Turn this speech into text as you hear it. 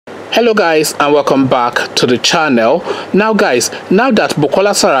Hello guys, and welcome back to the channel. Now guys, now that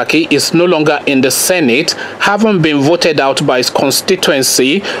Bukola Saraki is no longer in the Senate, having been voted out by his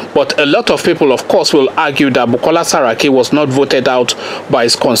constituency, but a lot of people of course will argue that Bukola Saraki was not voted out by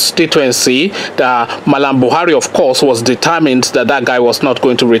his constituency, that Mallam Buhari of course was determined that that guy was not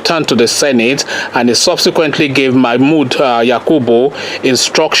going to return to the Senate, and he subsequently gave Mahmoud Yakubu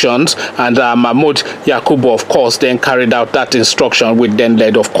instructions, and Mahmoud Yakubu of course then carried out that instruction, which then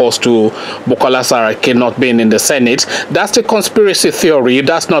led of course to Bukola Saraki not being in the Senate. That's the conspiracy theory.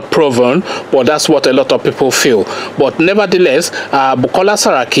 That's not proven, but that's what a lot of people feel. But nevertheless, Bukola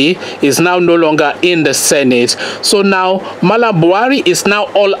Saraki is now no longer in the Senate. So now Mallam Buhari is now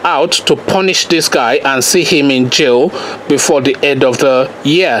all out to punish this guy and see him in jail before the end of the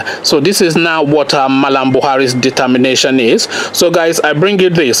year. So this is now what Mallam Buhari's determination is. So guys, I bring you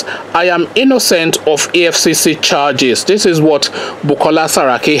this. I am innocent of EFCC charges. This is what Bukola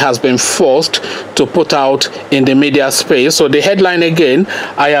Saraki has been forced to put out in the media space. So the headline again,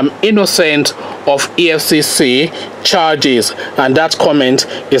 I am innocent of EFCC charges, and that comment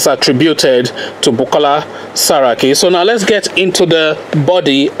is attributed to Bukola Saraki. So now let's get into the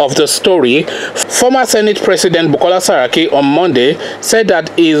body of the story. Former Senate President Bukola Saraki on Monday said that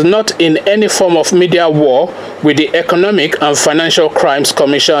he is not in any form of media war with the Economic and Financial Crimes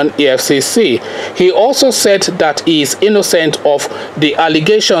Commission EFCC. He also said that he is innocent of the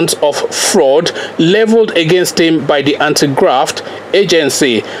allegations of fraud leveled against him by the anti-graft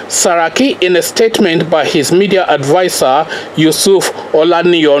agency. Saraki, in a statement by his media advisor Yusuf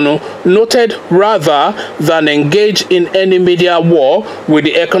Olaniyonu, noted rather than engage in any media war with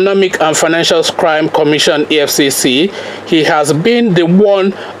the Economic and Financial Crime Commission EFCC, he has been the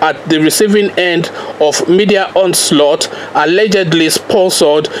one at the receiving end of media onslaught allegedly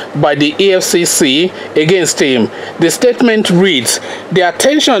sponsored by the EFCC against him. The statement reads, "The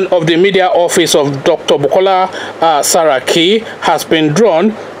attention of the media office of Dr. Bukola Saraki has been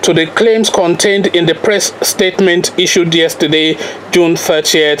drawn to the claims contained in the press statement issued yesterday, June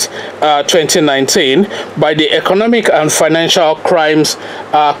 30th, 2019, by the Economic and Financial Crimes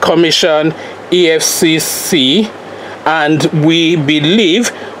Commission, EFCC, and we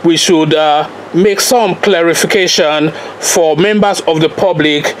believe we should make some clarification for members of the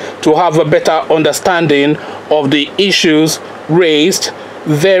public to have a better understanding of the issues raised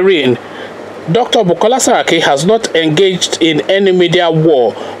therein. Dr. Bukola Saraki has not engaged in any media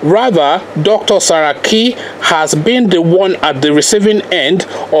war. Rather, Dr. Saraki has been the one at the receiving end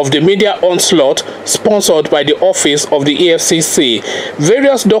of the media onslaught sponsored by the office of the EFCC.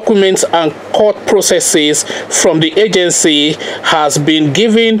 Various documents and court processes from the agency has been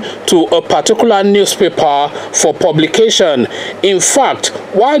given to a particular newspaper for publication. In fact,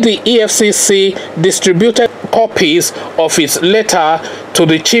 while the EFCC distributed copies of its letter to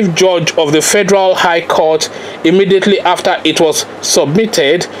the Chief Judge of the Federal High Court immediately after it was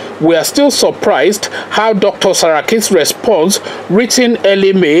submitted, we are still surprised how Dr. Saraki's response, written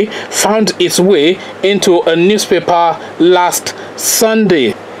early May, found its way into a newspaper last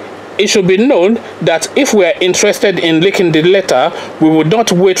Sunday. It should be known that if we are interested in leaking the letter, we would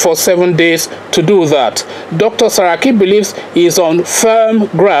not wait for 7 days to do that. Dr. Saraki believes he is on firm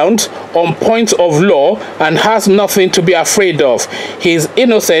ground on points of law and has nothing to be afraid of. He is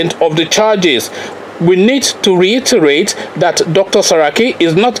innocent of the charges. We need to reiterate that Dr. Saraki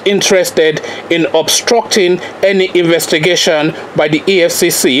is not interested in obstructing any investigation by the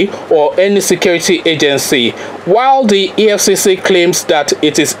EFCC or any security agency. While the EFCC claims that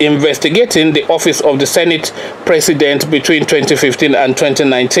it is investigating the office of the Senate President between 2015 and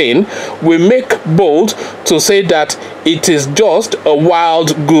 2019, we make bold to say that it is just a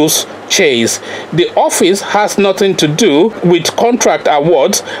wild goose chase. The office has nothing to do with contract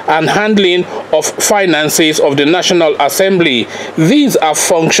awards and handling of finances of the National Assembly. These are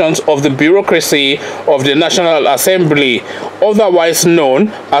functions of the bureaucracy of the National Assembly, otherwise known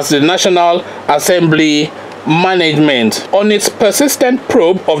as the National Assembly Management. On its persistent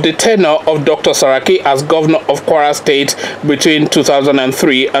probe of the tenure of Dr. Saraki as governor of Kwara State between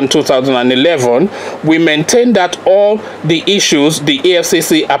 2003 and 2011, we maintain that all the issues the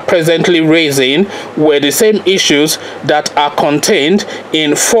EFCC are presently raising were the same issues that are contained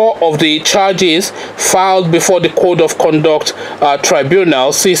in 4 of the charges filed before the Code of Conduct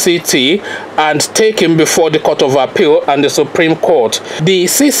Tribunal, CCT, and taken before the Court of Appeal and the Supreme Court. The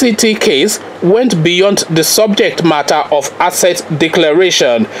CCT case went beyond the subject matter of asset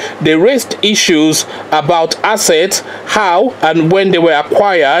declaration. They raised issues about assets, how and when they were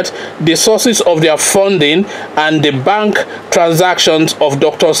acquired, the sources of their funding, and the bank transactions of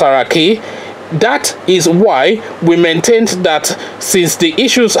Dr. Saraki. that is why we maintained that since the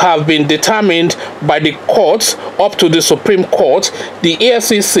issues have been determined by the courts up to the Supreme Court, the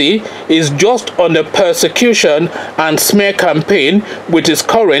EFCC is just on the persecution and smear campaign with its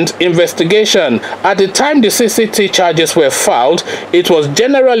current investigation. At the time the CCT charges were filed, it was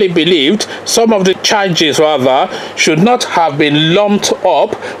generally believed some of the charges rather should not have been lumped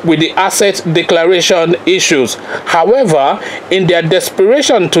up with the asset declaration issues. However, in their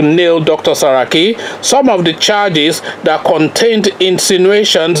desperation to nail Dr. Saraki, some of the charges that contained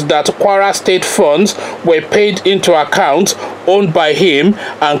insinuations that Kwara State funds were paid into accounts owned by him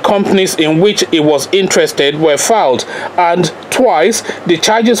and companies in which he was interested were filed, and twice the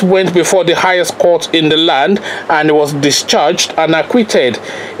charges went before the highest court in the land and he was discharged and acquitted.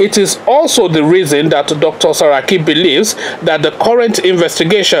 It is also the reason that Dr. Saraki believes that the current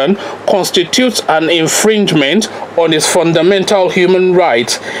investigation constitutes an infringement on his fundamental human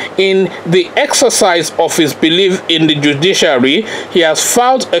rights. In the exercise of his belief in the judiciary, he has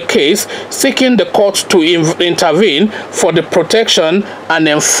filed a case seeking the court to intervene for the protection and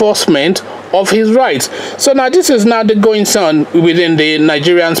enforcement of his rights. So now this is now the goings on within the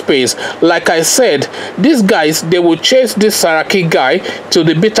Nigerian space. Like I said, these guys, they will chase this Saraki guy to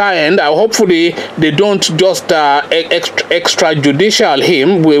the bitter end. Hopefully they don't just extrajudicial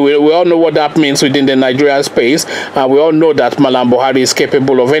him. We all know what that means within the Nigerian space. We all know that Mallam Buhari is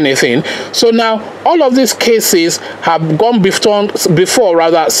capable of anything. So now all of these cases have gone before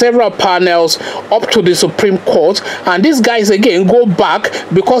rather several panels up to the Supreme Court, and these guys again go back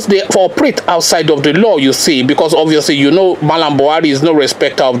because they operate outside of the law, you see, because obviously you know Mallam Buhari is no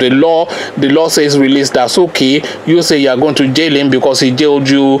respecter of the law. The law says release Dasuki, you say you are going to jail him because he jailed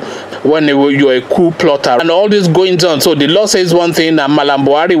you when you are a coup plotter and all this goings on. So the law says one thing and Mallam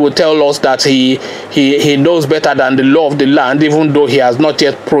Buhari will tell us that he knows better than the law of the land, even though he has not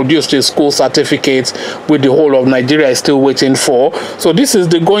yet produced his school certificates, with the whole of Nigeria is still waiting for. So this is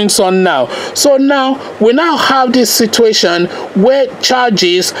the goings on now. So now we now have this situation where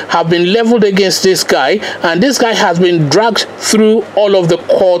charges have been leveled against this guy, and this guy has been dragged through all of the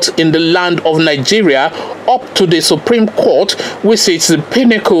courts in the land of Nigeria up to the Supreme Court, which is the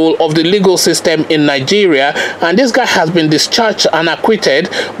pinnacle of the legal system in Nigeria, and this guy has been discharged and acquitted.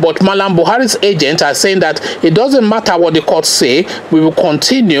 But Mallam Buhari's agents are saying that it doesn't matter what the courts say, we will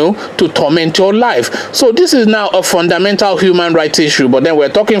continue to torment your life. So this is now a fundamental human rights issue, but then we're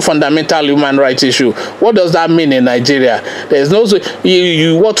talking fundamental human rights issue. What does that mean in Nigeria? There's no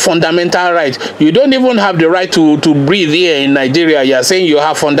what fundamental right? You don't even have the right to breathe here in Nigeria. You're saying you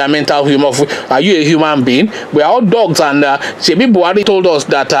have fundamental human. Are you a human being? We are all dogs, and Shebi Buhari told us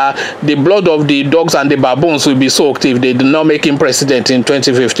that the blood of the dogs and the baboons will be soaked if they did not make him president in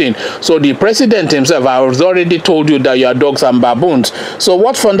 2015. So the president himself has already told you that you are dogs and baboons. So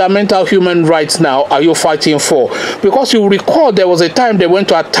what fundamental human rights now are you fighting for? Because you recall there was a time they went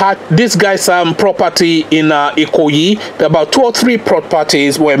to attack this guy's property in Ikoyi. About 2 or 3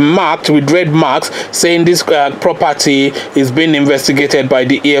 properties were marked with red marks saying this property is being investigated by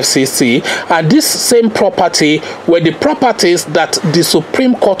the EFCC, and this same property were the properties that the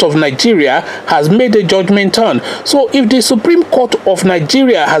Supreme Court of Nigeria has made a judgment on. So if the Supreme Court of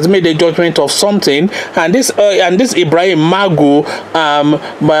Nigeria has made a judgment of something, and this Ibrahim Magu,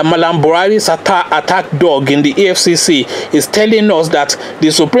 Mallam Buhari's attack dog in the EFCC, is telling us that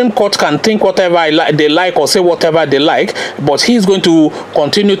the Supreme Court can think whatever they like or say whatever they like, but he's going to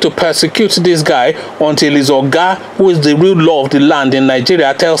continue to persecute this guy until his Oga, who is the real law of the land in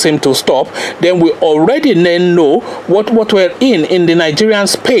Nigeria, tells him to stop. Then we already then know what we're in the Nigerian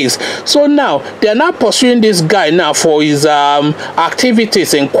space. So now they are now pursuing this guy now for his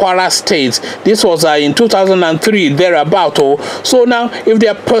activities in Kwara State. This was in 2003 thereabout. So now if they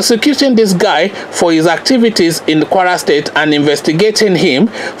are persecuting this guy for his activities in Kwara State and investigating him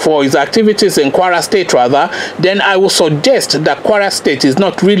for his activities in Kwara State rather, then I will suggest that Kwara State is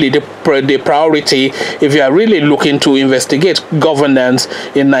not really the priority if you are really looking to investigate governance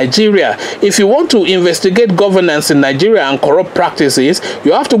in Nigeria. If you want to investigate governance in Nigeria and corrupt practices,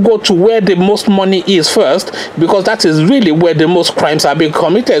 you have to go to where the most money is first, because that is really where the most crimes are being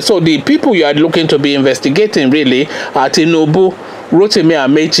committed. So the people you are looking to be investigating really are Tinubu, Rotimi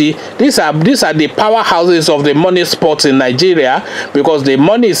Amechi. These are the powerhouses of the money spots in Nigeria, because the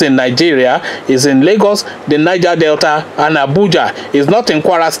money is in Nigeria, is in Lagos, the Niger Delta, and Abuja. It's not in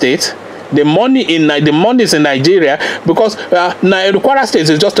Kwara State. The money is in Nigeria, because Kwara State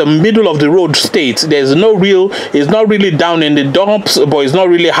is just a middle of the road state. There's no real, it's not really down in the dumps, but it's not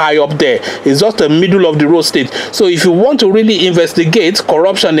really high up there. It's just a middle of the road state. So if you want to really investigate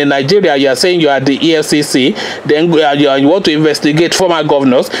corruption in Nigeria, you are saying you are the EFCC, then you want to investigate former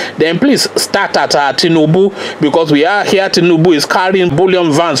governors, then please start at Tinubu, because we are here. Tinubu is carrying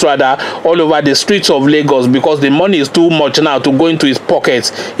bullion vans rather all over the streets of Lagos, because the money is too much now to go into his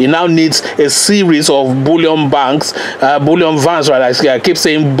pockets. He now needs a series of bullion banks, bullion vans rather. I keep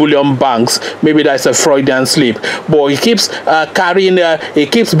saying bullion banks, maybe that's a Freudian slip, but he keeps carrying, he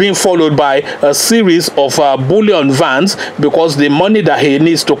keeps being followed by a series of bullion vans, because the money that he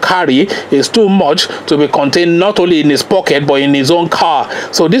needs to carry is too much to be contained not only in his pocket but in his own car.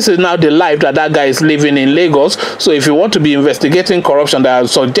 So this is now the life that guy is living in Lagos. So if you want to be investigating corruption, I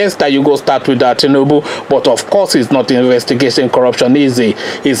suggest that you go start with Tinubu. But of course, he's not investigating corruption easy.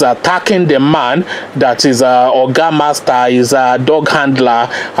 He's attacking the man that is Oga Master, is a dog handler,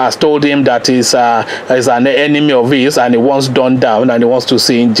 has told him that is an enemy of his, and he wants done down, and he wants to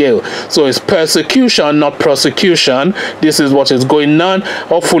see in jail. So it's persecution, not prosecution. This is what is going on.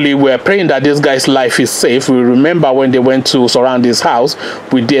 Hopefully, we're praying that this guy's life is safe. We remember when they went to surround his house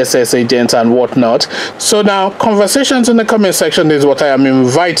with DSS agents and whatnot. So now, conversations in the comment section is what I am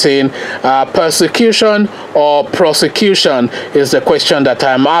inviting. Persecution or prosecution is the question that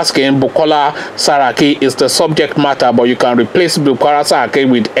I'm asking. Bukola Saraki is the subject matter, but you can replace Bukola Saraki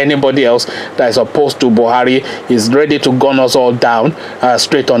with anybody else that is opposed to Buhari. He's ready to gun us all down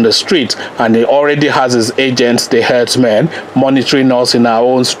straight on the street, and he already has his agents, the herdsmen, monitoring us in our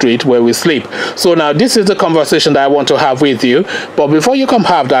own street where we sleep. So now this is the conversation that I want to have with you. But before you come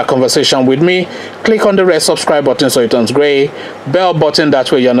have that conversation with me, click on the red subscribe button so it turns gray, bell button,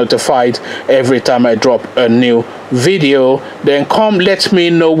 that way you're notified every time I drop a new video. Then come let me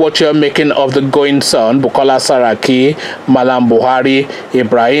know what you're making of the going son, Bukola Saraki, Mallam Buhari,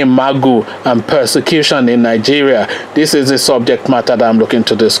 Ibrahim Magu, and persecution in Nigeria. This is the subject matter that I'm looking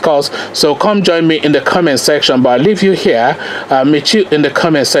to discuss. So come join me in the comment section, but I'll leave you here. I'll meet you in the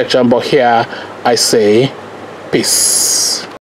comment section, but here I say peace.